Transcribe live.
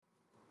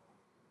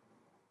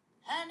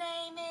Her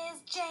name is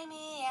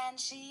Jamie and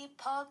she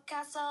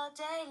podcasts all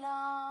day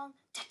long.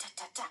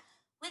 Ta-ta-ta-ta.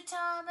 With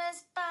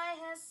Thomas by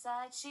her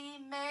side, she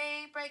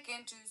may break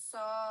into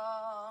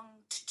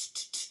song.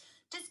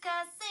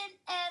 Discussing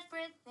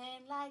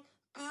everything like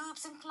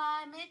boobs and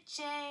climate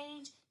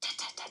change.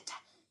 Ta-ta-ta-ta.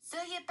 So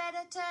you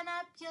better turn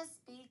up your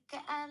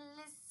speaker and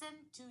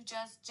listen to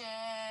Just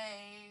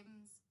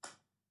James.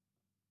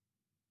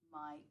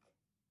 Mic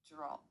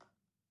drop.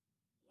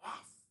 Yes.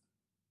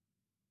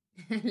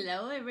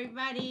 Hello,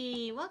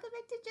 everybody. Welcome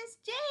back to Just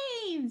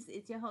James.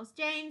 It's your host,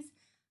 James.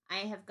 I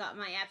have got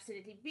my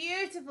absolutely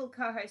beautiful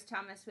co-host,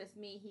 Thomas, with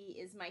me. He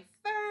is my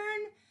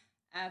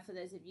Fern. For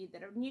those of you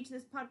that are new to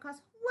this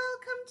podcast,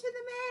 welcome to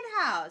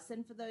the Madhouse.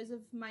 And for those of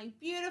my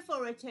beautiful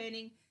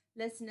returning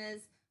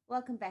listeners,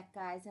 welcome back,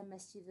 guys. I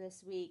missed you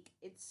this week.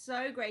 It's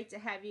so great to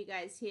have you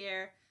guys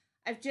here.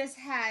 I've just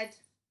had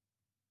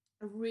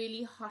a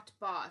really hot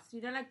bath.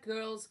 You know, like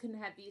girls can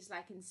have these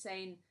like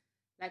insane,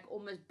 like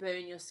almost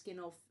burn your skin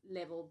off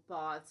level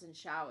baths and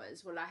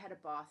showers. Well, I had a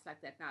bath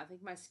like that now. I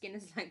think my skin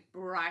is like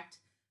bright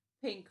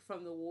pink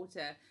from the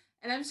water.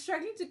 And I'm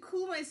struggling to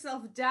cool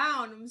myself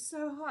down. I'm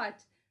so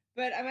hot.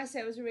 But I must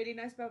say, it was a really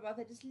nice bath.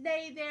 I just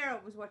lay there.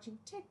 I was watching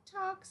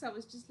TikToks. I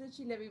was just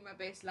literally living my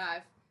best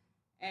life.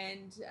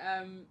 And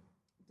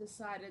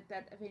decided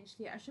that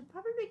eventually I should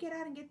probably get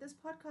out and get this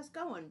podcast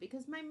going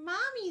because my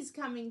mommy's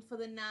coming for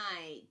the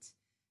night.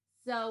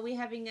 So we're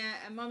having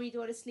a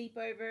mommy-daughter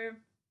sleepover.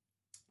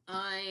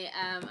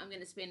 I'm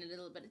going to spend a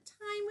little bit of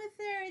time with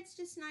her. It's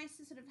just nice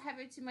to sort of have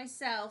her to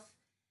myself.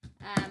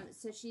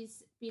 So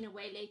she's been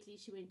away lately.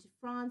 She went to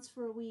France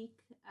for a week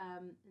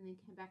and then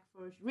came back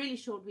for a really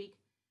short week.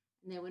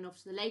 And they went off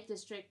to the Lake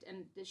District.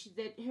 And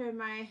her and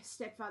my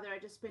stepfather are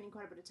just spending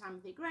quite a bit of time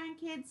with their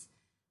grandkids.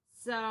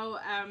 So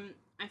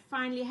I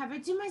finally have her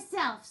to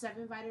myself. So I've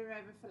invited her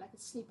over for like a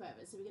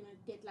sleepover. So we're going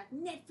to get like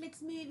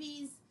Netflix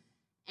movies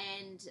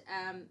and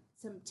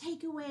some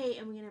takeaway.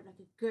 And we're going to have like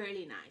a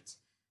girly night.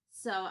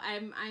 So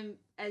I'm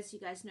as you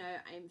guys know,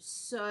 I'm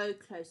so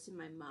close to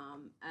my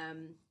mom.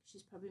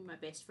 She's probably my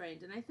best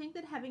friend, and I think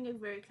that having a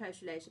very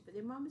close relationship with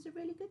your mom is a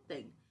really good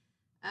thing.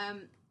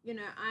 You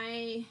know,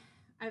 I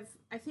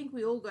think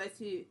we all go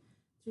through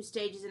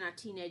stages in our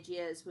teenage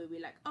years where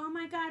we're like, oh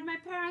my God, my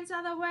parents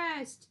are the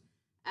worst.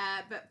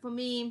 But for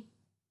me,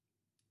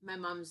 my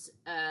mom's,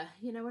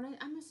 you know, when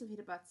I must have hit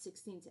about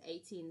 16 to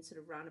 18,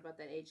 sort of round about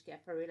that age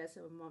gap, I realized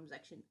that my mom's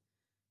actually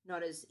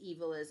not as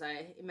evil as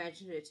I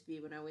imagined her to be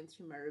when I went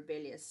through my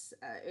rebellious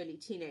early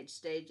teenage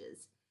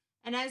stages.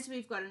 And as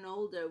we've gotten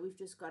older, we've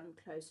just gotten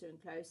closer and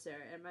closer.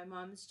 And my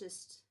mom's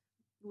just,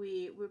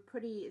 we're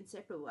pretty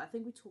inseparable. I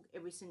think we talk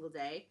every single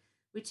day.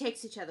 We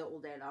text each other all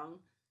day long.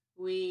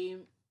 We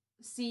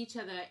see each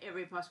other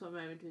every possible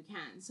moment we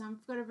can. So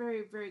I've got a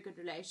very, very good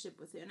relationship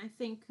with her. And I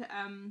think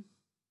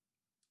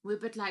we're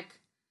a bit like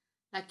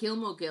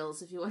Gilmore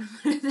Girls, if you want to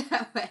put it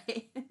that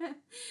way.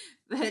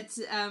 But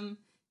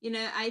you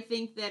know, I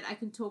think that I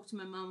can talk to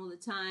my mom all the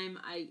time.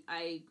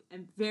 I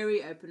am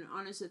very open and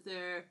honest with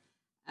her.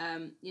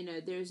 You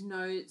know, there's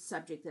no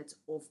subject that's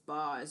off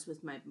bars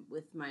with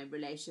my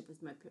relationship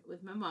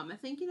with my mom. I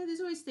think, you know, there's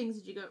always things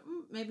that you go,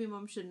 maybe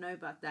mom should know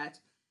about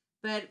that.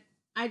 But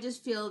I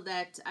just feel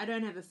that I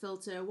don't have a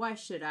filter. Why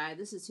should I?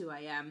 This is who I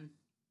am.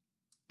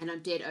 And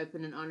I'm dead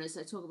open and honest.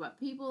 I talk about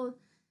people.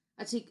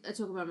 I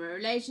talk about my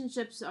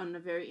relationships on a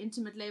very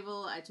intimate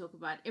level. I talk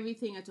about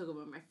everything. I talk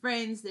about my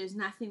friends. There's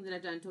nothing that I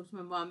don't talk to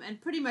my mom. And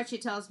pretty much she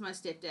tells my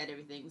stepdad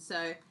everything.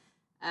 So,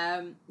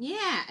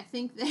 yeah, I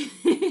think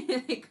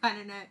they kind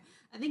of know.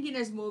 I think he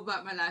knows more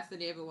about my life than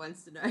he ever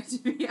wants to know, to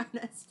be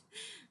honest.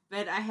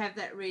 But I have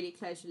that really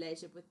close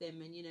relationship with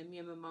them. And, you know, me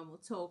and my mom will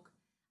talk.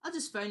 I'll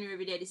just phone her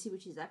every day to see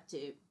what she's up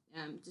to,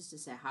 just to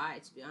say hi,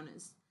 to be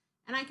honest.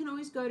 And I can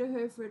always go to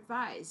her for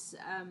advice.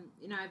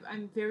 You know,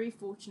 I'm very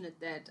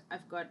fortunate that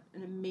I've got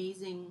an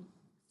amazing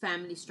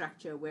family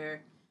structure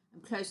where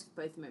I'm close with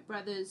both of my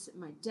brothers.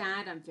 My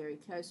dad, I'm very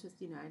close with.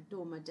 You know, I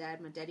adore my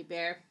dad, my daddy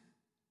bear,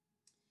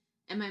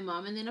 and my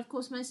mom. And then, of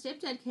course, my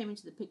stepdad came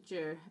into the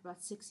picture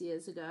about 6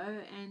 years ago.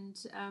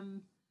 And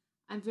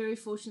I'm very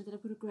fortunate that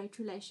I've got a great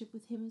relationship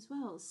with him as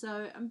well.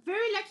 So I'm a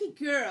very lucky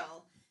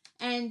girl.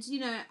 And, you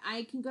know,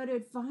 I can go to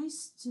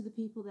advice to the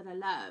people that I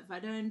love. I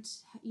don't,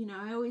 you know,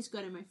 I always go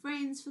to my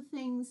friends for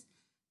things.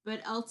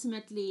 But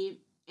ultimately,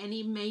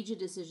 any major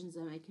decisions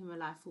I make in my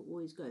life will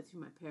always go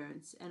through my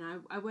parents. And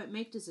I won't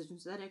make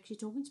decisions without actually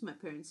talking to my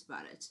parents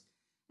about it.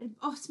 And,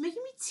 it's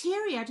making me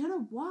teary. I don't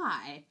know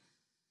why.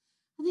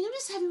 I think I'm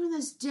just having one of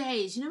those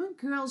days, you know, when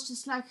girls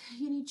just like,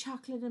 you need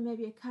chocolate and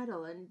maybe a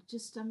cuddle. And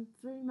just, I'm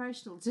very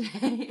emotional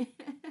today.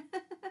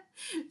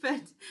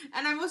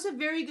 And I'm also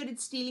very good at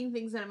stealing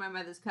things out of my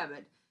mother's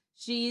cupboard.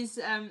 She's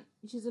a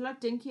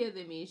lot dinkier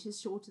than me. She's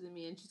shorter than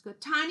me, and she's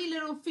got tiny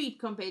little feet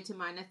compared to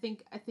mine. I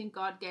think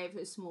God gave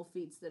her small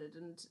feet so that I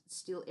didn't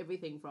steal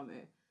everything from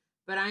her.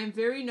 But I am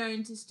very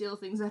known to steal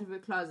things out of her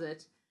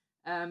closet,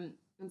 and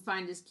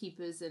finders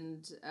keepers.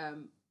 And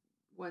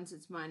once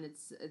it's mine,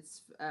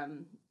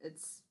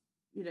 it's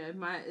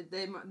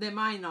they're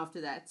mine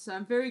after that. So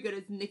I'm very good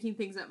at nicking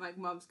things up my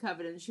mom's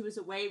cupboard. And she was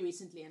away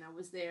recently, and I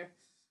was there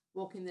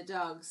walking the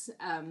dogs.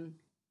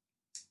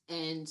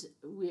 And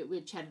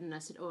we chatted, and I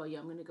said, "Oh yeah,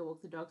 I'm going to go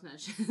walk the dogs now."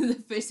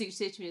 The first thing she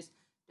said to me is,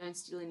 "Don't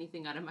steal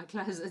anything out of my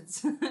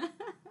closets." So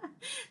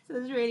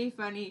it's really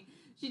funny.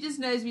 She just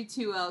knows me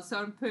too well. So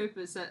on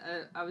purpose,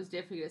 I was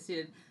definitely going to steal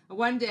it.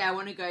 One day I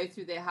want to go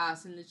through their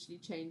house and literally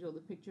change all the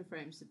picture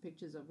frames to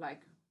pictures of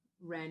like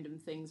random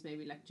things,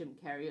 maybe like Jim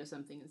Carrey or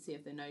something, and see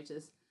if they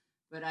notice.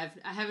 But I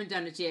haven't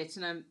done it yet,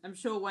 and I'm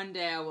sure one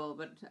day I will.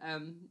 But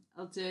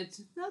I'll do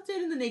it. I'll do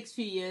it in the next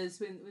few years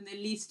when they're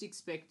least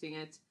expecting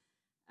it.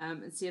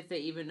 And see if they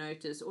even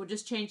notice, or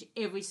just change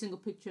every single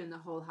picture in the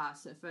whole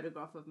house, a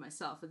photograph of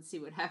myself, and see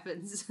what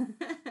happens.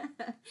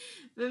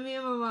 But me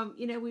and my mom,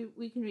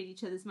 we can read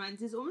each other's minds.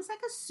 There's almost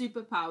like a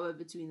superpower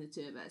between the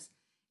two of us.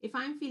 If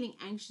I'm feeling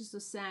anxious or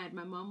sad,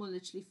 my mom will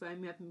literally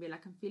phone me up and be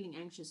like, "I'm feeling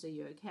anxious, are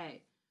you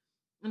okay?"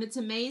 And it's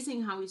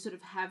amazing how we sort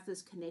of have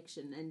this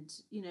connection. And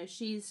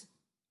she's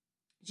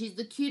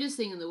the cutest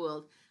thing in the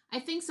world. I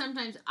think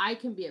sometimes I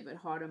can be a bit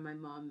hard on my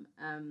mom.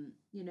 I'm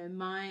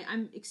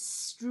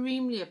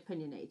extremely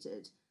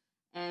opinionated,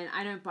 and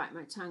I don't bite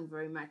my tongue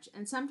very much,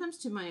 and sometimes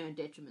to my own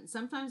detriment.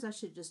 Sometimes I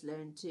should just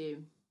learn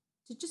to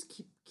just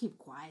keep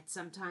quiet.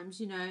 Sometimes,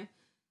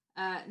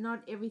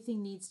 not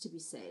everything needs to be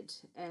said,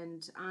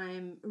 and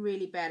I'm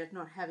really bad at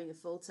not having a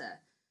filter.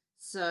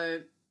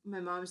 So my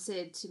mom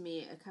said to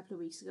me a couple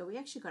of weeks ago, we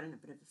actually got in a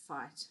bit of a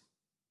fight.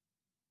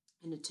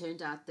 And it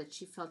turned out that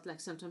she felt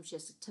like sometimes she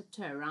has to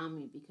tiptoe around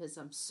me because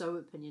I'm so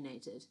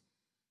opinionated.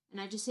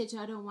 And I just said to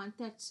her, I don't want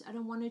that. I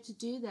don't want her to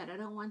do that. I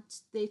don't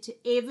want there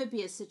to ever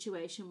be a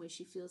situation where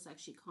she feels like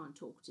she can't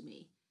talk to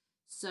me.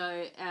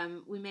 So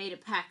we made a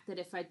pact that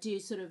if I do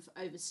sort of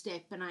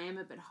overstep and I am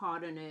a bit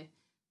hard on her,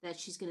 that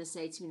she's going to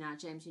say to me, "Now,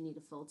 James, you need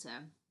a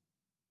filter."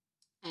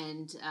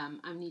 And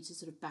I need to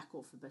sort of back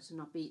off a bit and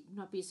not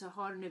be so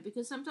hard on her,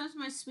 because sometimes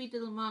my sweet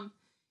little mom,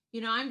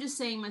 I'm just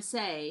saying my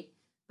say,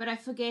 but I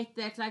forget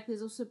that like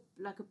there's also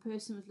like a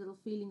person with little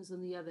feelings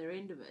on the other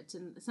end of it.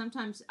 And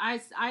sometimes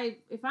I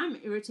if I'm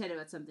irritated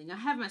about something, I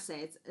have my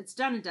say. It's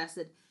done and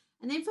dusted.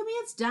 And then for me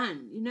it's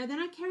done. Then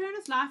I carry on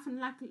with life, and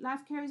like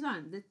life carries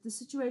on. The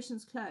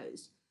situation's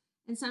closed.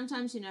 And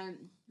sometimes, I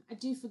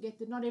do forget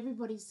that not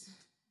everybody's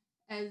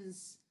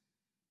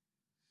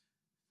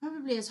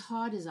probably as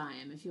hard as I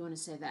am, if you want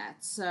to say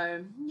that.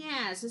 So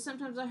so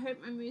sometimes I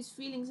hurt my mom's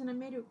feelings, and I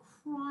made her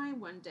cry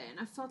one day, and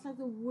I felt like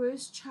the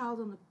worst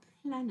child on the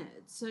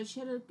planet. So she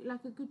had a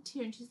good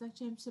tear, and she's like,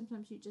 "James,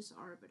 sometimes you just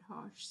are a bit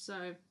harsh."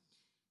 So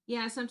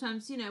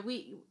sometimes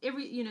we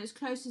as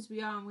close as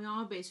we are, and we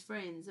are best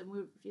friends, and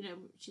we're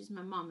she's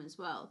my mom as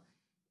well.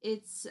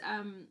 It's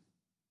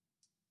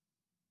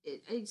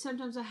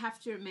sometimes I have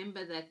to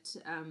remember that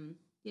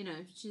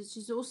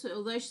she's also,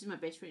 although she's my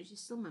best friend,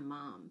 she's still my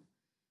mom.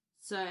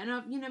 So, and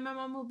my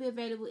mom will be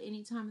available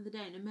any time of the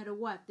day, no matter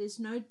what. There's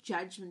no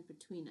judgment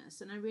between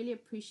us, and I really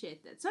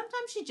appreciate that.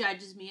 Sometimes she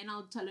judges me, and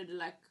I'll tell her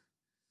to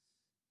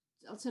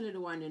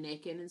wind her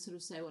neck in and sort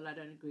of say, "Well, I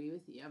don't agree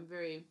with you." I'm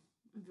very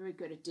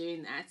good at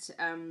doing that.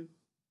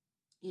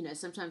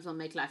 Sometimes I'll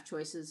make life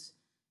choices,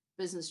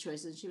 business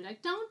choices, and she'll be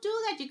like, "Don't do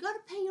that. You got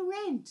to pay your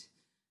rent,"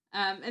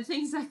 and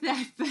things like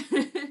that. But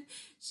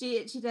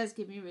she does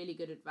give me really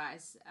good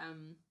advice.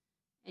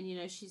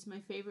 And she's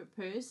my favorite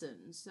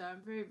person, so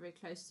I'm very, very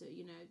close to her.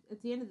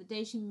 At the end of the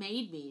day, she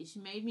made me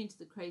into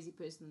the crazy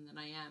person that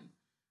I am.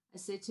 I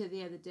said to her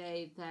the other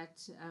day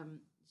that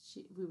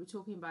we were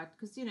talking about,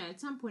 because at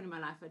some point in my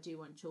life I do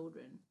want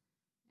children,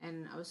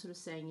 and I was sort of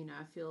saying,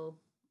 I feel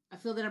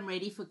that I'm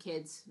ready for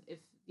kids.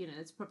 If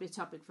it's probably a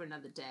topic for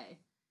another day.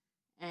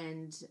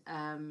 And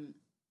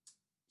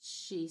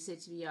she said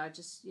to me, "I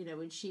just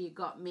when she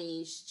got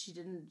me, she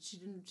didn't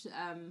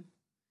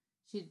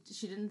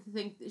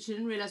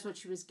realize what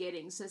she was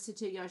getting." So I said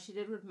to her, she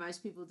did what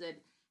most people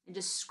did, and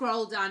just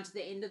scroll down to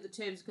the end of the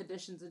terms and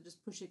conditions and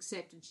just push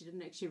accept, and she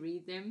didn't actually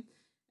read them.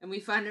 And we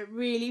found it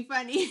really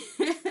funny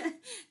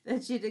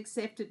that she'd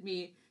accepted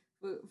me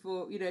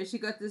for she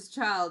got this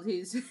child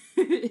who's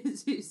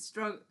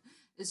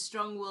as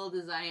strong-willed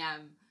as I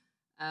am.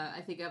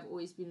 I think I've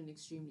always been an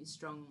extremely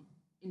strong,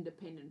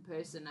 independent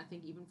person. I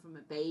think even from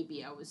a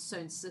baby, I was so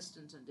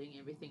insistent on doing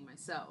everything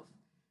myself.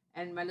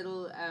 And my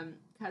little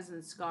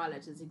cousin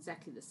Scarlett is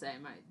exactly the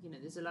same.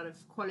 There's a lot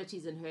of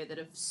qualities in her that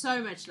are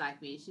so much like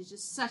me. She's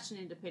just such an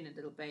independent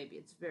little baby.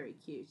 It's very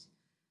cute.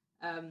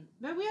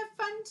 But we have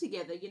fun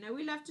together.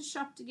 We love to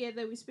shop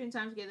together. We spend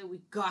time together. We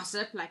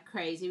gossip like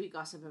crazy. We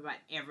gossip about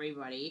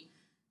everybody.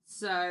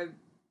 So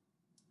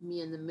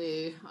me and the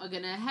Moo are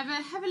gonna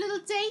have a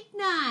little date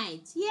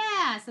night.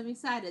 Yes, I'm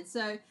excited.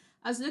 So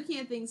I was looking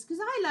at things because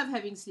I love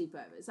having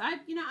sleepovers. I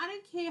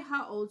don't care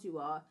how old you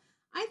are.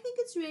 I think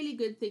it's a really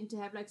good thing to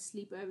have like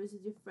sleepovers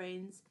with your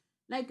friends.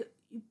 Like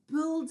you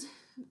build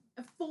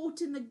a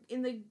fort in the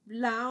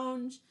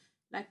lounge.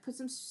 Like put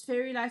some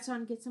fairy lights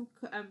on, get some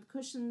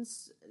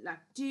cushions, like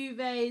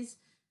duvets.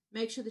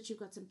 Make sure that you've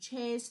got some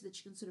chairs so that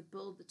you can sort of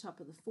build the top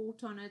of the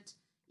fort on it.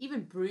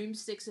 even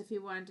broomsticks if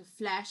you want, a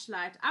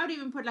flashlight. I would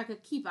even put like a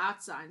keep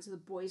out sign so the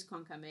boys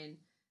can't come in.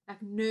 Like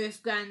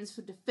Nerf guns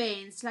for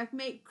defense, like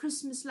make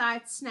Christmas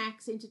lights,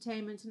 snacks,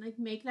 entertainment, and like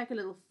make like a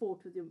little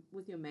fort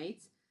with your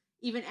mates.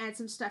 Even add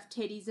some stuffed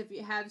teddies if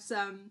you have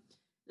some,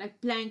 like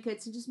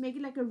blankets, and just make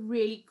it like a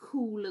really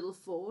cool little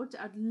fort.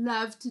 I'd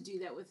love to do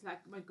that with like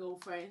my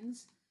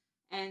girlfriends,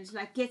 and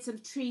like get some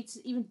treats,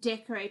 even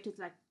decorate with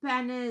like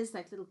banners,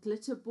 like little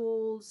glitter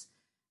balls.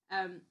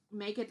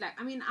 Make it like,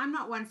 I mean, I'm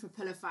not one for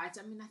pillow fights.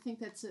 I mean, I think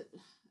that's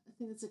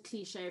a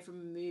cliche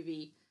from a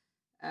movie.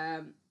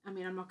 I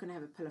mean, I'm not going to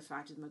have a pillow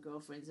fight with my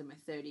girlfriends in my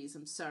 30s.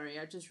 I'm sorry.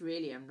 I just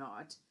really am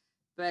not.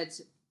 But,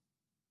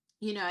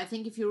 you know, I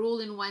think if you're all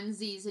in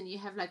onesies and you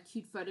have like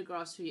cute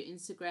photographs for your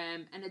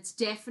Instagram, and it's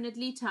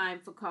definitely time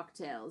for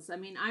cocktails. I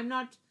mean, I'm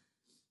not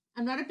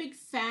a big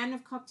fan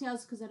of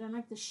cocktails because I don't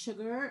like the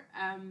sugar.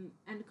 And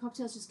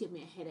cocktails just give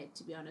me a headache,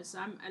 to be honest.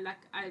 I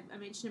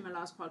mentioned in my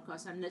last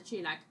podcast, I'm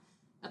literally like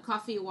a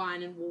coffee,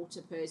 wine, and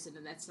water person,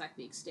 and that's like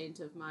the extent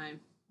of my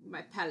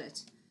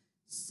palate.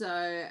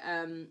 So,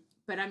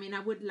 but I mean, I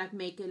would like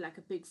make it like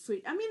a big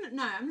fruit. I mean,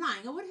 no, I'm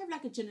lying. I would have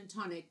like a gin and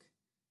tonic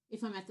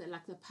if I'm at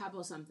the pub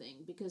or something,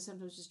 because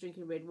sometimes just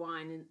drinking red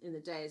wine in the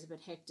day is a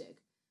bit hectic.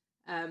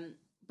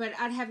 But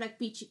I'd have like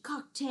beachy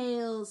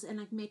cocktails and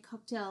like make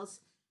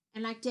cocktails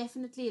and like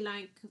definitely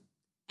like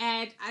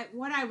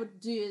what I would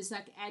do is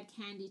like add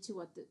candy to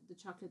what the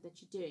chocolate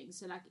that you're doing.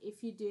 So like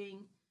if you're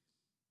doing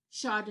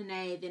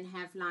Chardonnay, then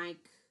have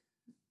like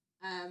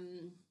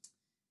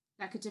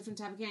a different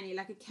type of candy,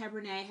 like a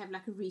Cabernet, have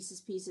like a Reese's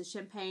Pieces,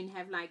 Champagne,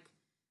 have like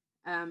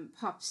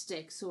pop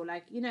sticks, or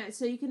like, you know,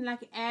 so you can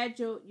like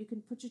you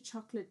can put your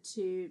chocolate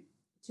to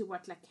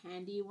what like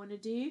candy you want to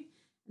do,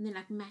 and then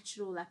like match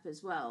it all up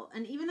as well.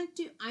 And even like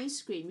do ice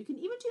cream. You can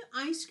even do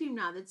ice cream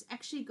now that's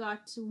actually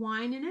got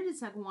wine in it.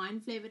 It's like wine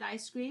flavored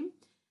ice cream.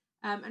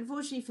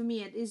 Unfortunately for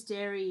me, it's a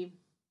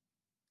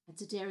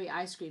dairy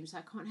ice cream, so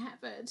I can't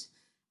have it.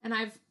 And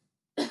I've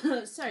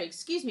sorry,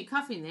 excuse me,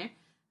 coughing there.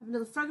 I have a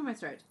little frog in my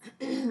throat.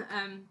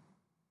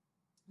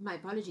 My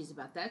apologies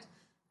about that.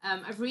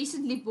 I've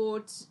recently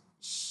bought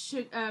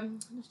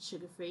not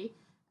sugar-free,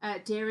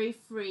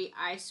 dairy-free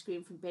ice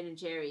cream from Ben &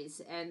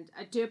 Jerry's, and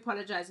I do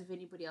apologize if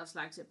anybody else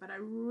likes it, but I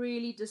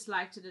really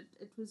disliked it.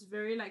 It was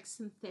very like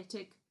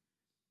synthetic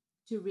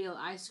to real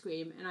ice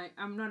cream, and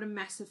I'm not a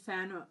massive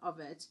fan of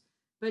it.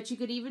 But you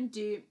could even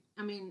do,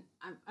 I mean,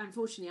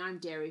 unfortunately I'm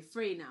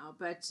dairy-free now,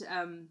 but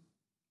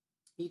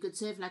you could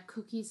serve like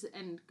cookies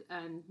and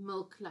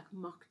milk, like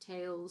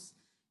mocktails.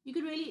 You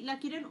could really,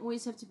 like, you don't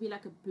always have to be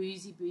like a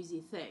boozy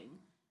thing,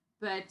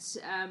 but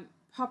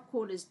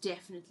popcorn is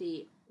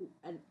definitely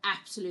an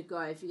absolute go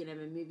if you're gonna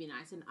have a movie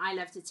night. And I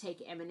love to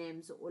take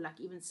M&Ms or like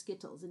even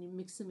Skittles, and you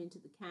mix them into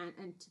the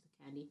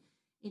candy,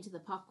 into the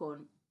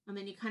popcorn, and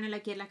then you kind of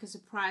like get like a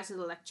surprise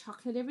little like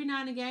chocolate every now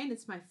and again.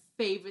 It's my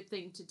favorite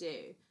thing to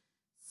do.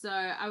 So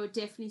I would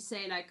definitely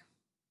say like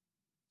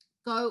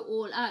go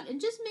all out and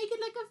just make it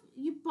like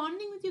you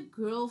bonding with your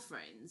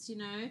girlfriends, you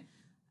know.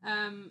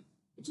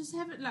 Just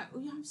have it like,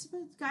 yeah, I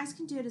suppose guys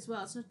can do it as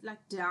well. It's not like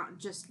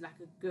just like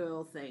a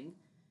girl thing.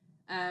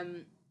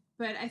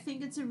 But I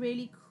think it's a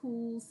really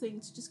cool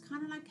thing to just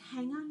kind of like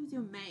hang out with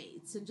your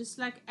mates and just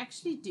like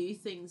actually do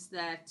things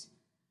that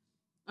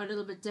are a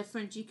little bit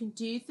different. You can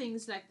do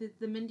things like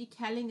the Mindy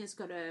Kaling has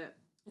got a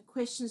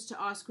questions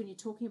to ask when you're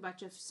talking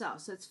about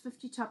yourself. So it's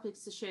 50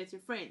 topics to share with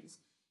your friends.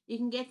 You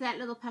can get that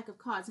little pack of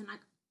cards and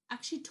like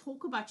actually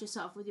talk about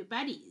yourself with your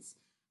buddies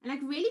and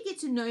like really get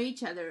to know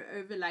each other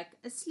over like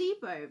a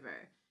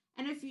sleepover.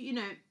 And if you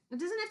know, it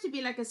doesn't have to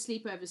be like a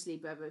sleepover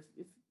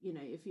if you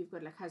know, if you've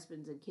got like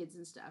husbands and kids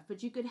and stuff,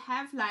 but you could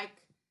have like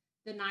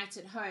the night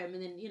at home,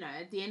 and then, you know,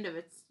 at the end of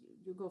it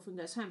your girlfriend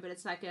goes home, but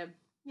it's like a,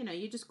 you know,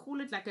 you just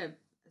call it like a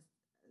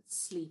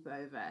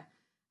sleepover.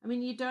 I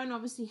mean, you don't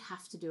obviously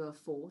have to do a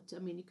fort. I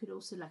mean, you could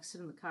also like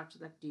sit on the couch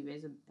with like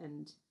duvets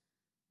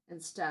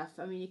and stuff.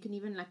 I mean, you can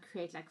even like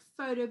create like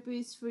photo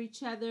booths for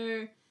each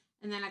other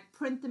and then like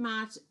print them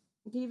out.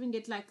 You can even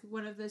get like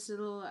one of those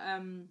little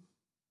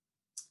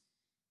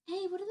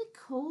hey, what are they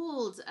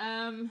called?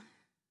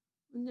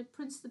 When it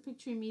prints the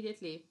picture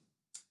immediately.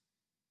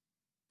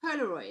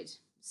 Polaroid.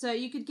 So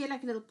you could get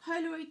like a little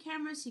Polaroid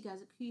camera so you guys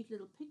have cute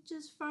little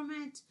pictures from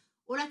it.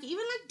 Or like even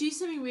like do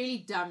something really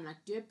dumb,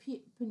 like do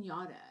a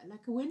pinata.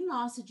 Like when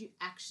last did you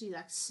actually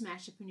like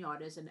smash a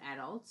pinata as an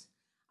adult?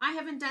 I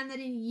haven't done that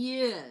in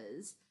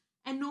years.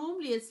 And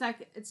normally it's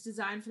like it's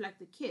designed for like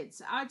the kids.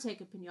 So I'd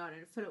take a pinata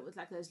and fill it with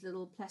like those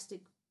little plastic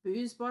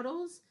booze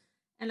bottles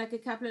and like a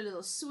couple of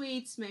little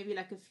sweets, maybe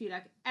like a few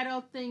like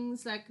adult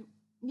things. Like,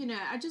 you know,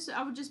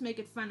 I would just make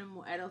it fun and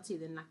more adulty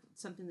than like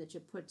something that you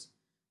put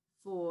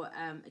for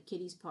a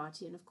kiddies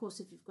party. And of course,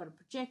 if you've got a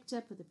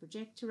projector, put the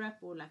projector up,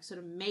 or like sort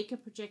of make a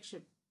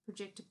projector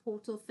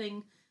portal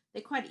thing.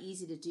 They're quite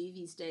easy to do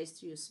these days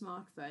through your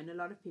smartphone. A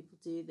lot of people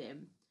do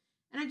them,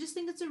 and I just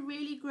think it's a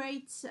really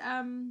great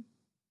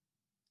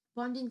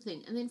bonding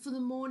thing. And then for the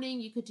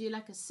morning, you could do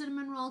like a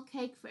cinnamon roll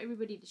cake for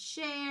everybody to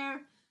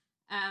share,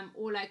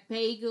 or like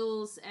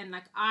bagels. And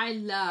like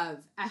I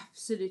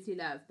absolutely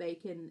love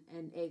bacon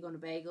and egg on a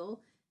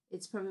bagel.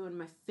 it's probably one of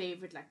my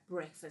favorite like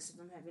breakfasts if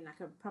I'm having like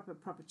a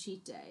proper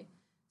cheat day.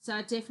 So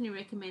I definitely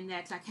recommend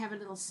that. Like have a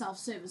little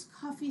self-service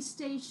coffee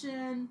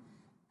station.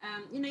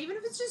 Even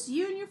if it's just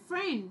you and your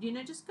friend,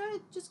 just go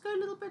a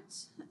little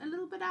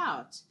bit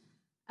out,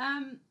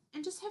 and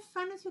just have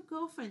fun with your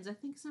girlfriends. I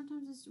think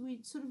sometimes we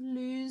sort of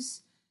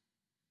lose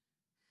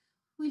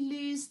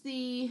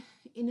the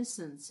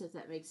innocence, if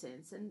that makes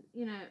sense. And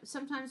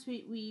sometimes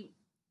we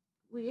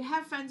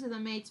have friends with our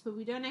mates, but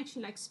we don't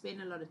actually like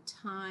spend a lot of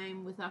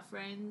time with our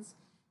friends.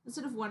 It's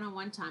sort of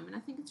one-on-one time, and I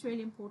think it's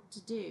really important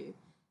to do.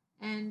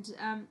 And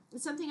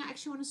it's something I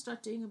actually want to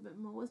start doing a bit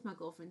more with my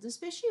girlfriends,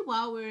 especially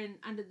while we're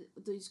under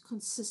these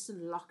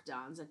consistent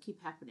lockdowns that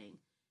keep happening,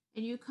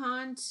 and you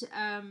can't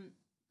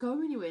go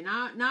anywhere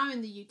now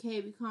in the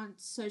UK. We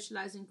can't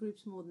socialize in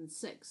groups more than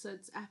 6, so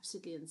it's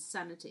absolutely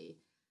insanity.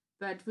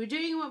 But we're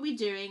doing what we're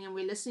doing, and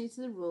we're listening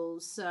to the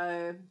rules.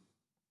 So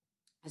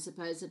I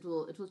suppose it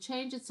will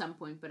change at some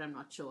point, but I'm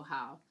not sure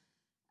how.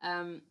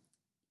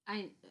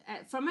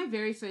 From my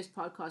very first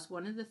podcast,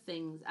 one of the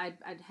things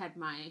I'd had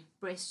my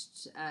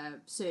breast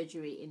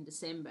surgery in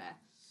December,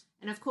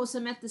 and of course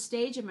I'm at the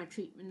stage of my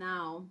treatment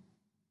now.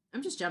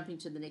 I'm just jumping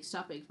to the next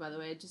topic, by the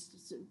way.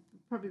 Just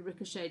probably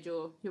ricocheted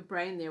your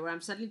brain there, where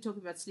I'm suddenly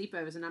talking about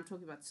sleepovers and I'm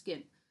talking about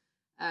skin.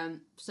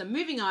 So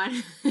moving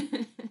on,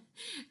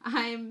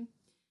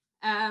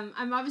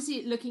 I'm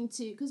obviously looking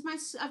to, because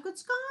I've got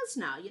scars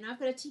now. I've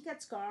got a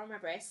T-cut scar on my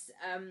breast,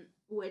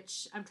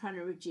 which I'm trying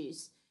to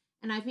reduce.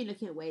 And I've been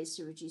looking at ways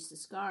to reduce the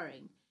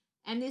scarring.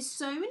 And there's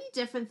so many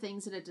different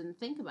things that I didn't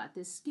think about.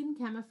 There's skin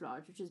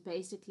camouflage, which is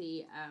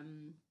basically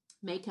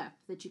makeup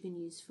that you can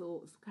use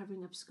for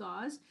covering up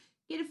scars.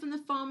 Get it from the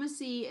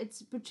pharmacy.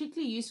 It's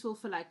particularly useful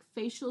for like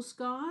facial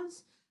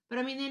scars. But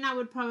I mean, then I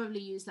would probably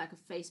use like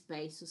a face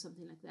base or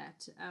something like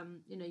that,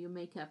 your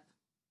makeup.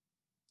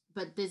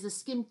 But there's a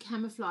skin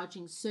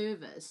camouflaging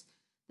service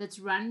that's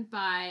run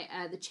by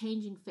the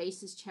Changing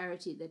Faces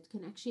charity that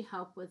can actually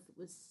help with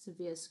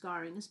severe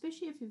scarring,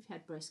 especially if you've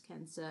had breast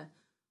cancer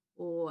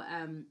or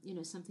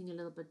something a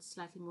little bit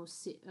slightly more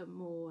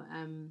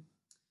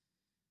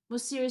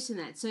serious than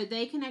that. So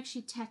they can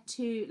actually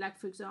tattoo, like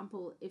for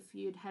example, if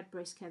you'd had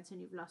breast cancer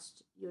and you've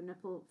lost your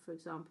nipple, for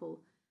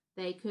example,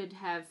 they could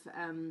have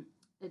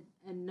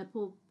a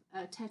nipple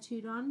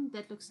tattooed on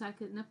that looks like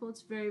a nipple.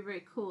 It's very,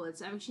 very cool.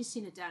 I've actually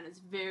seen it down. It's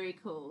very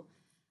cool.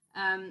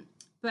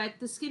 But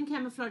the skin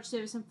camouflage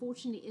service,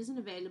 unfortunately, isn't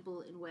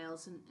available in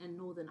Wales and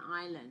Northern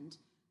Ireland.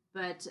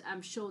 But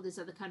I'm sure there's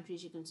other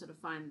countries you can sort of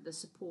find the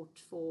support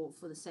for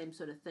the same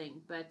sort of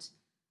thing. But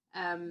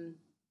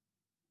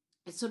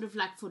it's sort of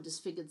like for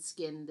disfigured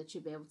skin that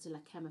you'll be able to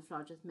like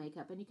camouflage with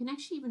makeup. And you can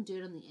actually even do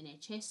it on the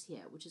NHS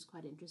here, which is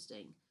quite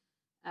interesting.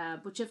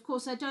 Which, of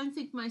course, I don't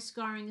think my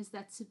scarring is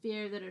that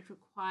severe that it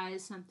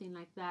requires something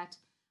like that.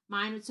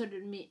 Mine would sort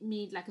of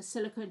need like a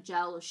silicone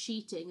gel or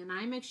sheeting, and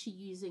I'm actually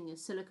using a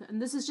silicone. And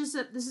this is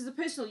a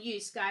personal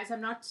use, guys.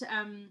 I'm not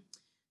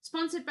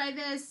sponsored by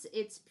this.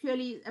 It's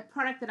purely a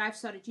product that I've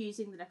started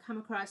using that I've come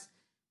across,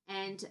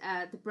 and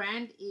the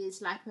brand is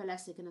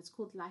Lipoelastic, and it's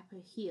called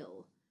Lipo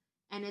Heal,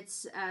 and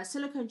it's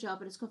silicone gel,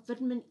 but it's got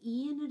vitamin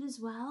E in it as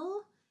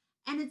well,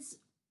 and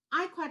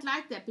I quite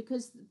like that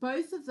because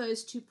both of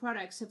those two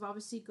products have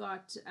obviously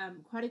got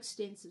quite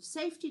extensive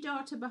safety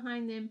data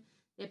behind them.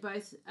 They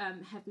both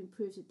have been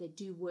proved that they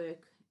do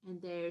work,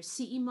 and they're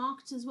CE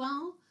marked as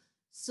well.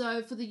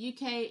 So for the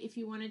UK, if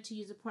you wanted to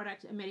use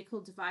a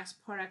medical device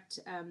product,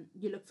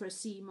 you look for a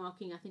CE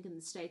marking. I think in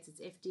the States it's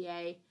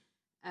FDA,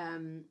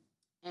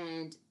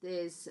 and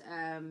there's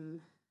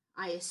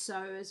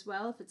ISO as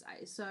well, if it's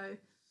ISO.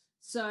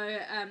 So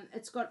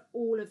it's got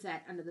all of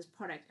that under this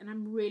product, and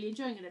I'm really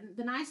enjoying it. And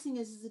the nice thing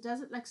is it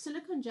doesn't, like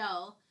silicone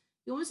gel,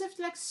 you almost have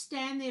to like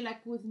stand there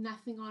like with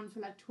nothing on for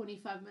like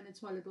 25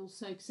 minutes while it all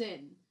soaks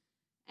in.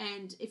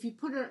 And if you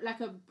put like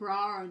a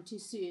bra on too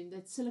soon,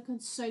 that silicone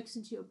soaks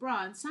into your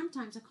bra, and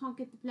sometimes I can't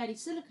get the bloody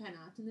silicone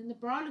out, and then the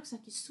bra looks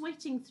like you're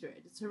sweating through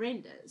it. It's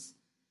horrendous.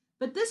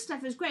 But this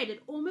stuff is great.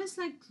 It almost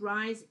like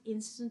dries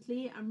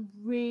instantly. I'm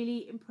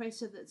really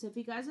impressed with it. So if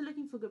you guys are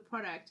looking for a good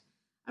product,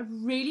 I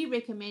really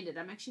recommend it.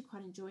 I'm actually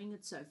quite enjoying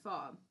it so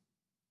far.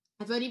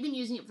 I've only been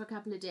using it for a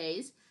couple of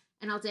days,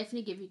 and I'll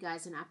definitely give you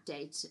guys an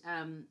update.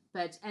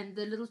 And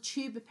the little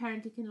tube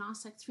apparently can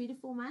last like 3 to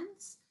 4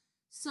 months.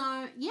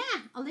 So yeah,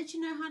 I'll let you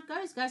know how it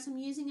goes, guys. I'm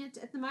using it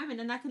at the moment,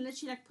 and I can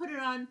literally like put it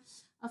on.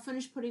 I'll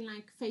finish putting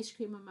like face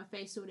cream on my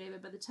face or whatever.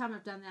 By the time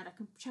I've done that, I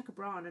can chuck a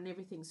bra on and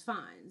everything's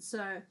fine.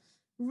 So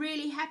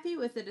really happy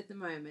with it at the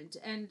moment.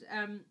 And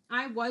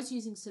I was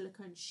using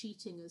silicone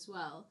sheeting as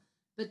well,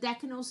 but that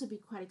can also be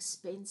quite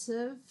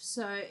expensive.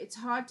 So it's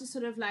hard to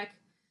sort of like,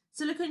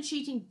 silicone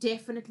sheeting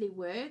definitely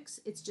works.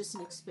 It's just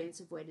an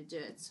expensive way to do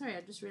it. Sorry,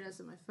 I just realized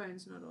that my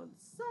phone's not on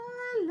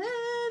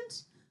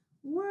silent.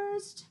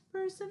 Worst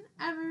person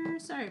ever.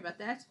 Sorry about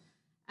that.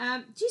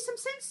 Geez, I'm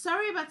saying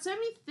sorry about so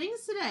many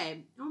things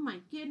today. Oh my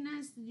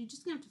goodness. You're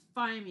just going to have to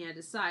fire me, I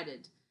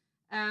decided.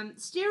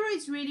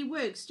 Steroids really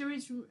work.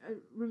 Steroids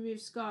remove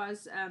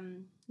scars.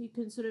 You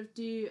can sort of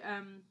do...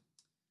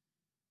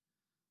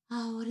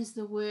 what is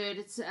the word?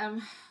 It's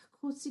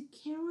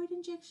corticosteroid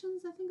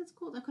injections, I think it's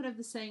called. I could have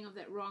the saying of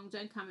that wrong.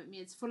 Don't come at me.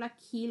 It's for like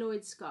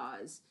keloid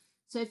scars.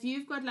 So if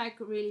you've got like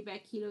really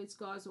bad keloid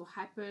scars or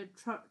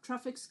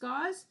hypertrophic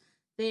scars,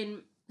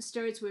 then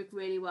steroids work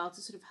really well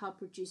to sort of help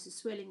reduce the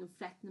swelling and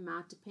flatten them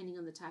out depending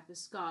on the type of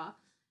scar.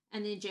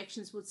 And the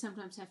injections would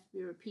sometimes have to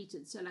be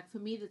repeated. So like for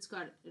me that's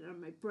got it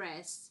on my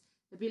breasts,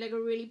 it'd be like a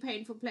really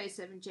painful place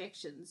to have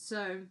injections.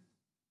 So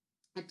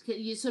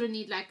you sort of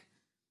need like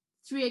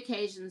 3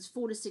 occasions,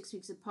 4 to 6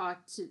 weeks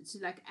apart to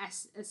like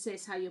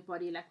assess how your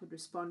body like would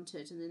respond to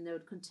it. And then they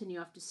would continue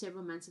after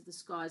several months of the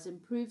scars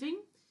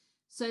improving.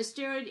 So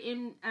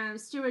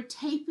steroid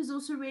tape is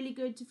also really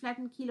good to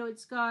flatten keloid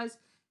scars.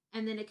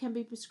 And then it can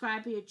be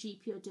prescribed by your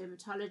GP or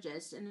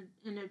dermatologist, and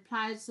it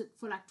applies it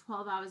for like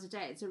 12 hours a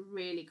day. It's a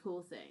really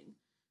cool thing.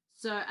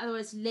 So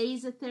otherwise,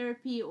 laser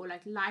therapy or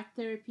like light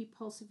therapy,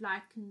 pulsive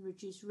light, can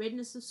reduce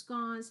redness of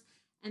scars.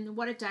 And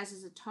what it does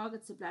is it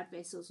targets the blood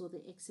vessels or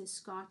the excess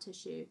scar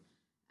tissue.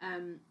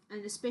 And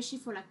especially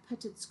for like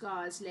pitted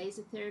scars,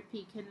 laser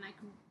therapy can like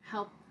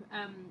help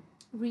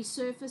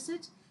resurface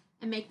it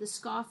and make the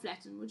scar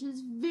flatten, which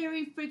is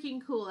very freaking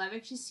cool. I've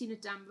actually seen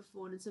it done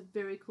before, and it's a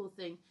very cool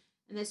thing.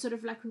 And they sort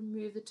of like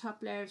remove the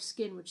top layer of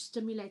skin, which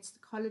stimulates the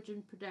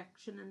collagen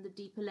production in the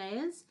deeper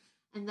layers.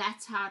 And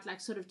that's how it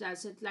like sort of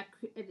does it. Like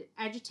it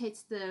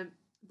agitates the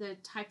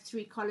type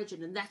 3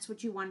 collagen, and that's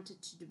what you want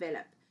it to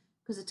develop.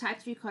 Because the type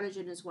 3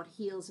 collagen is what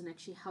heals and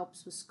actually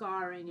helps with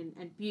scarring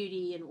and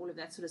beauty and all of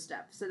that sort of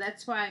stuff. So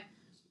that's why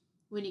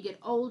when you get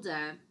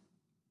older,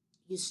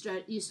 you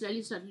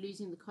slowly start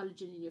losing the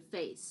collagen in your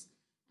face.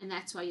 And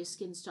that's why your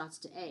skin starts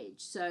to age.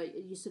 So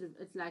you sort of,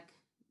 it's like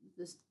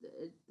this,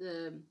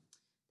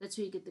 that's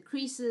where you get the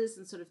creases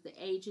and sort of the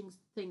aging,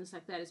 things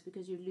like that, is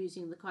because you're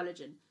losing the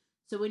collagen.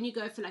 So when you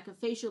go for like a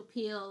facial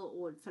peel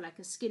or for like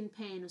a skin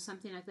pain or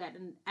something like that,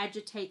 and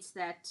agitates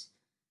that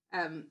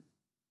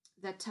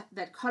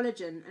that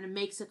collagen, and it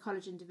makes the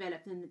collagen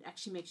develop, then it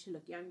actually makes you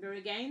look younger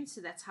again. So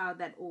that's how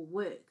that all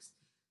works.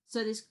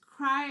 So this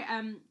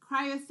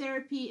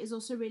cryotherapy is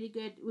also really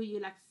good, where you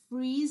like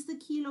freeze the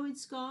keloid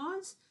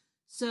scars.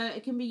 So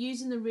it can be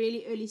used in the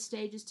really early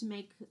stages to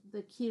make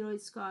the keloid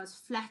scars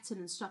flatten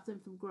and stop them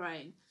from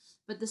growing.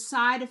 But the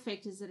side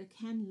effect is that it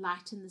can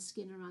lighten the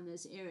skin around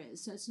those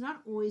areas. So it's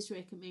not always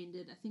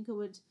recommended. I think it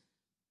would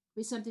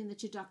be something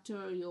that your doctor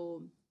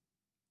or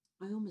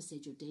I almost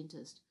said your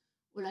dentist,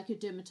 or like your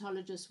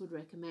dermatologist would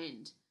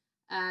recommend.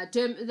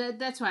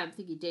 That's why I'm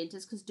thinking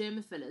dentist, because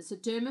dermafillers. So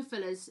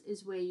dermafillers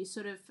is where you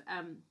sort of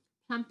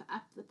plump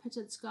up the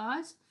pitted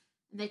scars,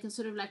 and they can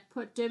sort of like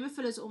put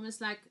dermafillers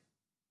almost like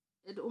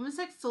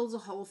fills a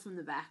hole from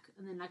the back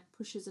and then like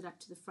pushes it up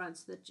to the front,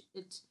 so that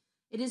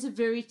it is a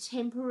very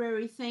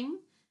temporary thing,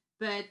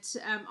 but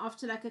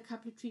after like a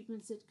couple of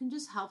treatments, it can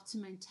just help to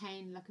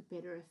maintain like a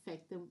better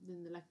effect than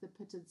the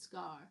pitted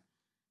scar.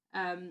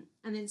 And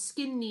then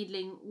skin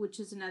needling, which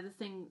is another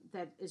thing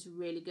that is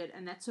really good,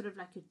 and that's sort of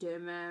like your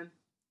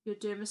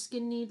derma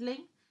skin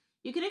needling.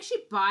 You can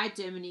actually buy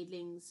derma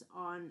needlings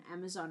on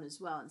Amazon as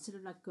well, instead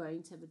of like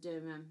going to have a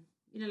derma,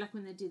 like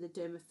when they do the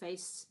derma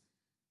face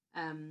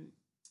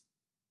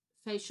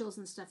facials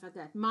and stuff like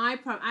that.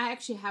 I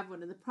actually have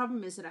one, and the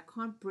problem is that I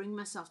can't bring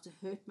myself to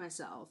hurt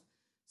myself.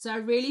 So I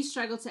really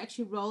struggle to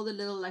actually roll the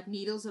little like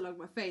needles along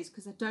my face,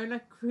 because I don't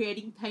like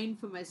creating pain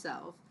for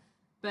myself.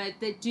 But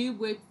they do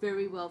work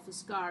very well for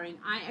scarring.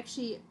 I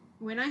actually,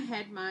 when I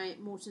had my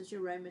Morton's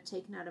neuroma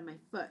taken out of my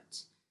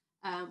foot,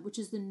 which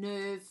is the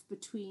nerve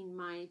between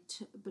my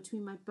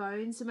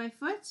bones and my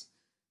foot.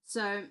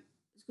 So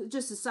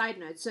just a side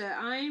note. So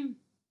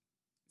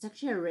it's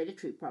actually a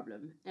hereditary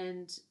problem,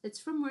 and it's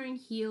from wearing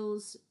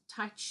heels,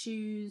 tight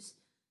shoes,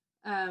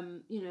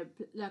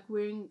 like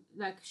wearing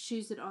like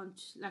shoes that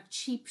aren't like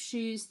cheap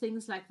shoes,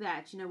 things like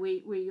that,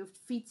 where your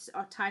feet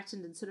are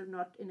tightened and sort of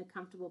not in a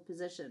comfortable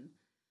position.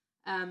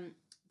 The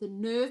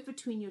nerve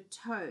between your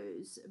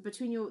toes,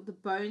 the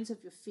bones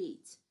of your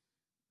feet,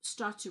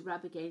 start to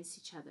rub against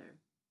each other,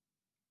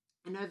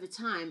 and over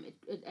time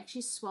it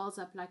actually swells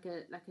up like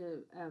a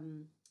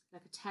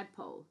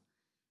tadpole.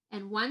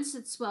 And once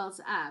it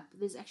swells up,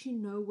 there's actually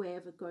no way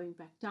of it going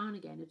back down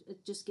again.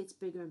 It just gets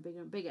bigger and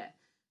bigger and bigger.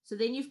 So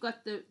then you've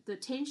got the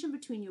tension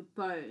between your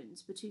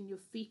bones, between your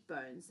feet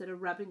bones that are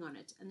rubbing on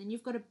it. And then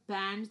you've got a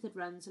band that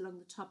runs along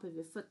the top of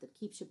your foot that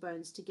keeps your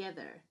bones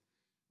together.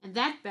 And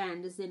that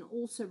band is then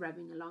also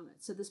rubbing along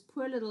it. So this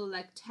poor little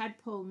like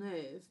tadpole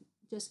nerve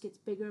just gets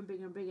bigger and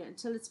bigger and bigger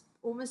until it's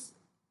almost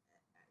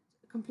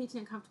completely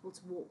uncomfortable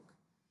to walk.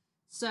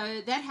 So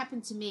that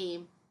happened to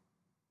me.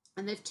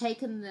 And they've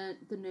taken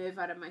the nerve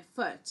out of my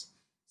foot.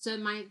 So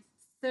my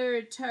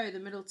third toe, the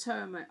middle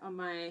toe on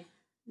my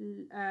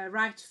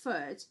right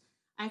foot,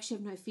 I actually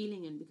have no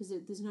feeling in, because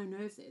there's no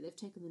nerve there. They've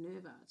taken the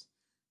nerve out.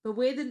 But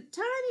where the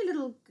tiny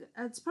little,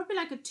 it's probably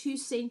like a 2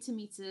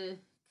 centimeter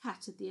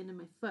cut at the end of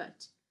my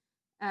foot,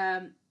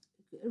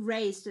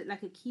 raised it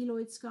like a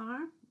keloid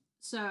scar.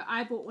 So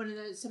I bought one of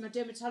those. So my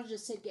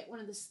dermatologist said, get one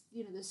of the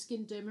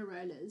skin derma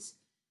rollers.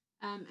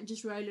 And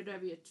just roll it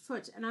over your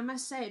foot. And I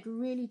must say, it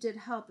really did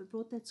help. It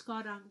brought that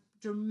scar down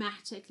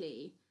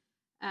dramatically.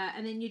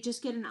 And then you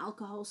just get an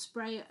alcohol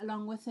spray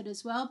along with it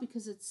as well,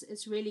 because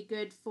it's really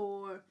good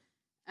for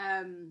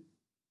you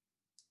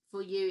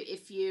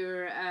if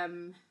you're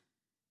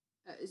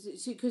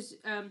because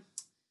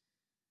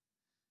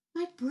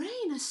my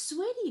brain, I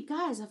swear to you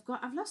guys,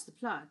 I've lost the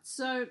plot.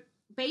 So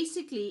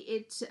basically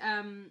it's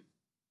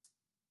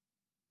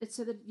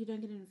so that you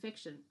don't get an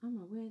infection. Oh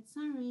my word,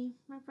 sorry.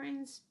 My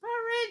brain's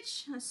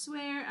porridge. I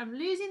swear, I'm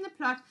losing the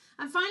plot.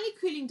 I'm finally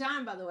cooling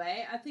down, by the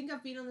way. I think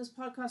I've been on this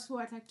podcast for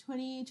like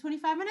 20,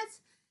 25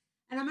 minutes.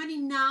 And I'm only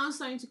now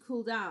starting to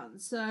cool down.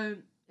 So,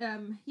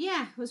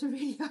 yeah, it was a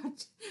really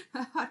hot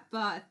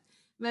bath.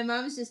 My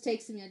mom was just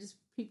texting me. I just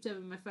peeped over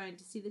my phone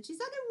to see that she's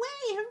on her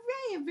way.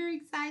 Hooray! I'm very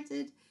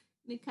excited.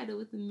 I'm going to cuddle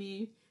with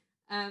me.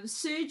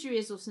 Surgery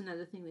is also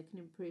another thing that can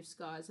improve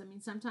scars. I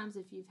mean, sometimes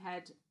if you've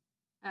had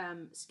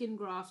skin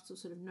grafts or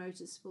sort of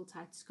noticeable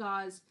tight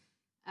scars,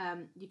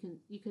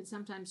 you can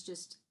sometimes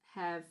just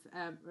have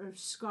a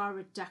scar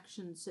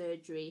reduction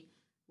surgery,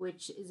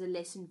 which is a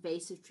less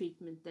invasive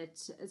treatment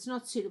that it's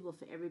not suitable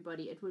for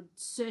everybody. It would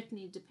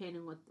certainly depend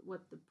on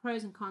what the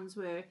pros and cons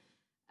were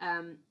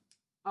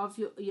of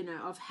your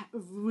of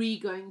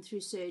re-going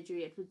through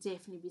surgery. It would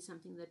definitely be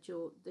something that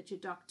your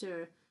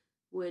doctor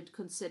would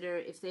consider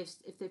if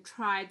they've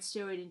tried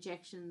steroid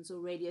injections or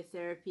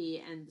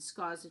radiotherapy and the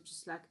scars are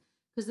just like.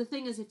 Because the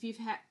thing is, if you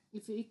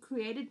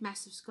created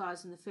massive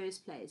scars in the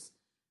first place,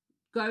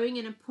 going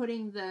in and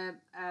putting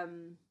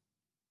going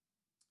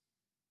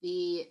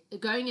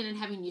in and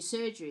having your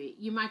surgery,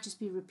 you might just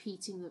be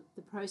repeating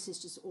the process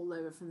just all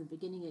over from the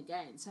beginning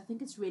again. So I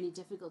think it's really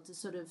difficult to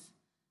sort of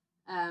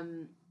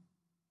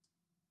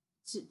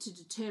to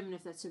determine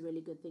if that's a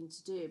really good thing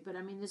to do. But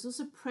I mean, there's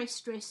also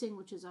press dressing,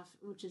 which is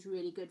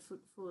really good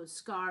for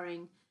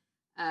scarring.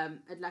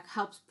 It like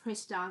helps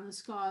press down the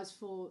scars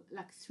for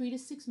like 3 to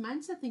 6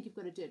 months. I think you've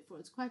got to do it for.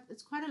 It's quite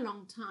a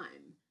long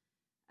time.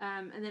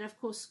 And then of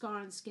course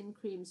scar and skin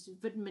creams,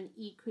 vitamin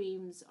E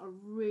creams are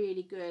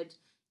really good.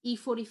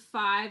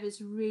 E45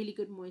 is really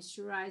good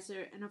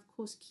moisturizer, and of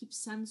course keep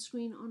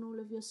sunscreen on all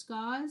of your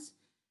scars,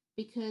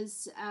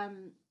 because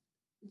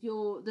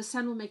the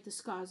sun will make the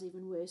scars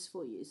even worse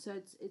for you.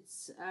 So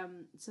it's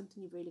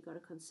something you've really got to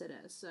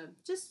consider. So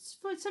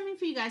just something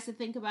for you guys to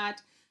think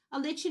about.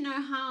 I'll let you know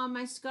how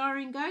my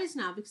scarring goes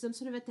now, because I'm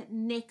sort of at that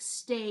next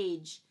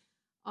stage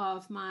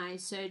of my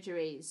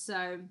surgery.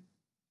 So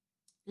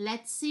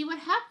let's see what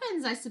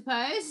happens, I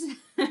suppose.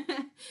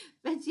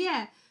 But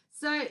yeah,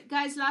 so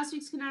guys, last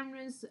week's conundrum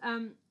is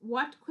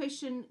what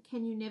question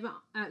can you never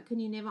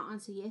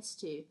answer yes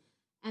to?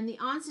 And the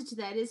answer to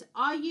that is,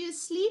 are you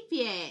asleep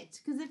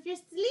yet? Because if you're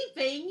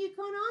sleeping, you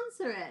can't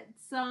answer it.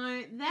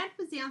 So that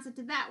was the answer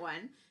to that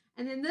one.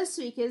 And then this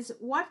week is,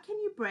 what can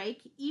you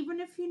break even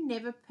if you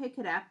never pick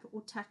it up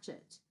or touch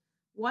it?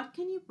 What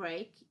can you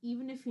break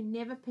even if you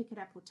never pick it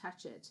up or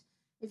touch it?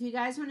 If you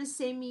guys want to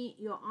send me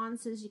your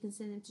answers, you can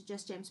send them to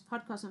Just James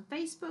Podcast on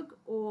Facebook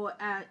or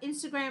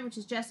Instagram, which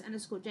is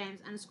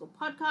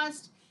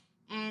just_James_podcast.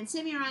 And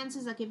send me your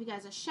answers. I'll give you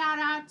guys a shout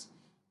out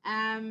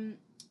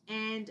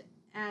and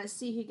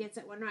see who gets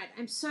that one right.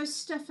 I'm so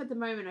stiff at the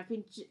moment. I've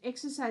been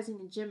exercising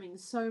and gymming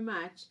so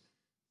much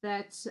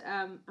that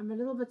I'm a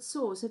little bit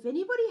sore. So if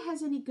anybody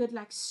has any good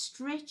like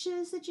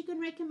stretches that you can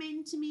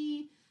recommend to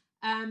me,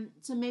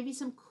 so maybe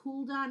some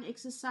cool down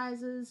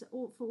exercises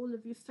or for all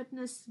of you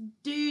fitness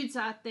dudes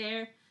out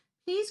there,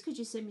 please could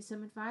you send me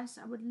some advice?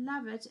 I would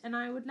love it, and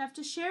I would love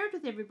to share it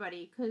with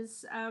everybody,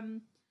 because I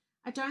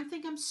don't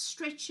think I'm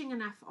stretching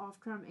enough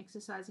after I'm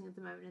exercising at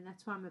the moment, and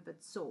that's why I'm a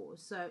bit sore.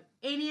 So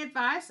any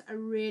advice, I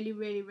really,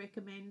 really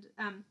recommend.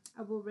 I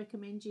will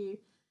recommend you.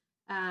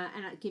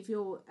 And I give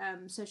your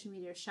social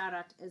media a shout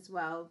out as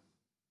well.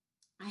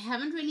 I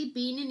haven't really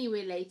been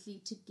anywhere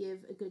lately to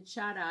give a good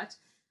shout out.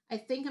 I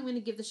think I'm going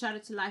to give the shout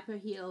out to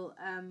LipoHeal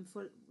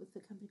with the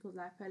company called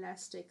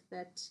Lipoelastic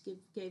that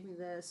gave me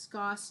the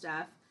scar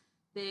stuff.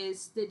 The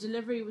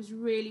delivery was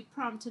really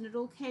prompt, and it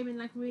all came in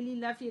like really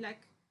lovely,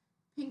 like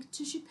pink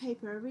tissue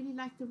paper. I really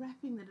liked the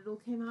wrapping that it all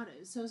came out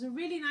of. So it was a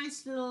really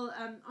nice little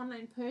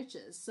online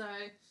purchase. So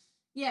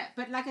yeah,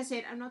 but like I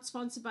said, I'm not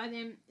sponsored by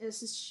them.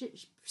 This is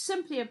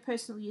simply a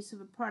personal use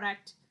of a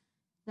product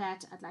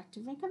that I'd like to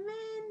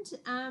recommend.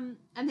 And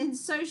then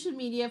social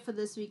media for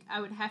this week,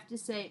 I would have to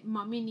say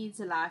Mommy Needs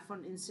a Life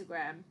on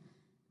Instagram.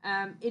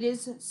 It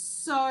is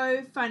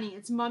so funny.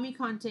 It's mommy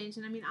content.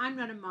 And I mean, I'm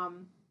not a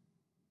mom,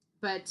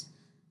 but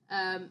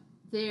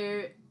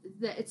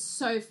it's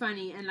so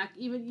funny. And like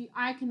even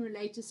I can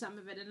relate to some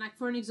of it. And like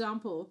for an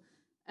example,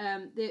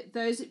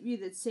 those of you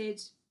that said,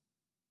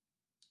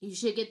 you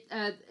should get,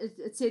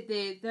 it said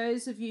there,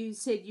 those of you who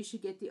said you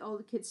should get the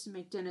older kids to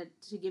make dinner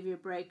to give you a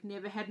break,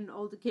 never had an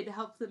older kid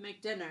help them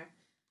make dinner.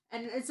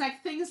 And it's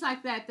like things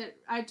like that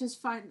I just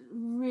find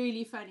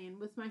really funny. And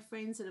with my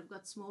friends that have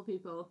got small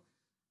people,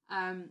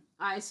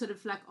 I sort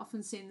of like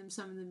often send them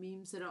some of the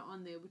memes that are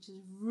on there, which is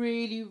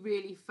really,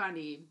 really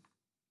funny.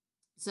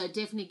 So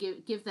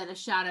definitely give that a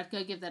shout out.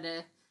 Go give that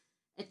a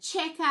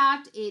check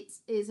out. It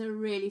is a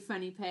really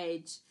funny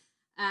page.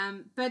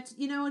 But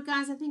you know what,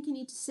 guys, I think you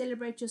need to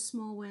celebrate your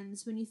small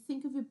wins. When you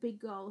think of your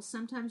big goals,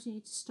 sometimes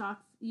you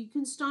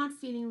can start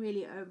feeling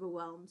really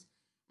overwhelmed.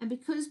 And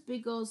because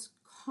big goals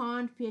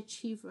can't be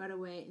achieved right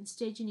away,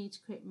 instead you need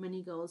to create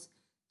mini goals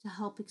to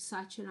help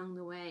excite you along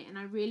the way. And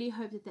I really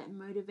hope that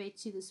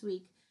motivates you this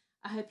week.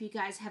 I hope you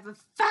guys have a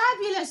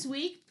fabulous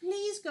week.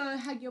 Please go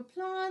hug your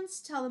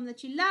plants, tell them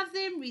that you love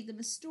them, read them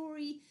a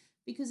story,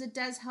 because it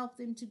does help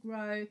them to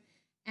grow.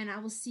 And I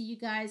will see you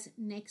guys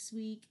next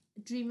week.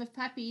 Dream of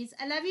puppies.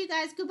 I love you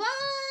guys.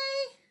 Goodbye.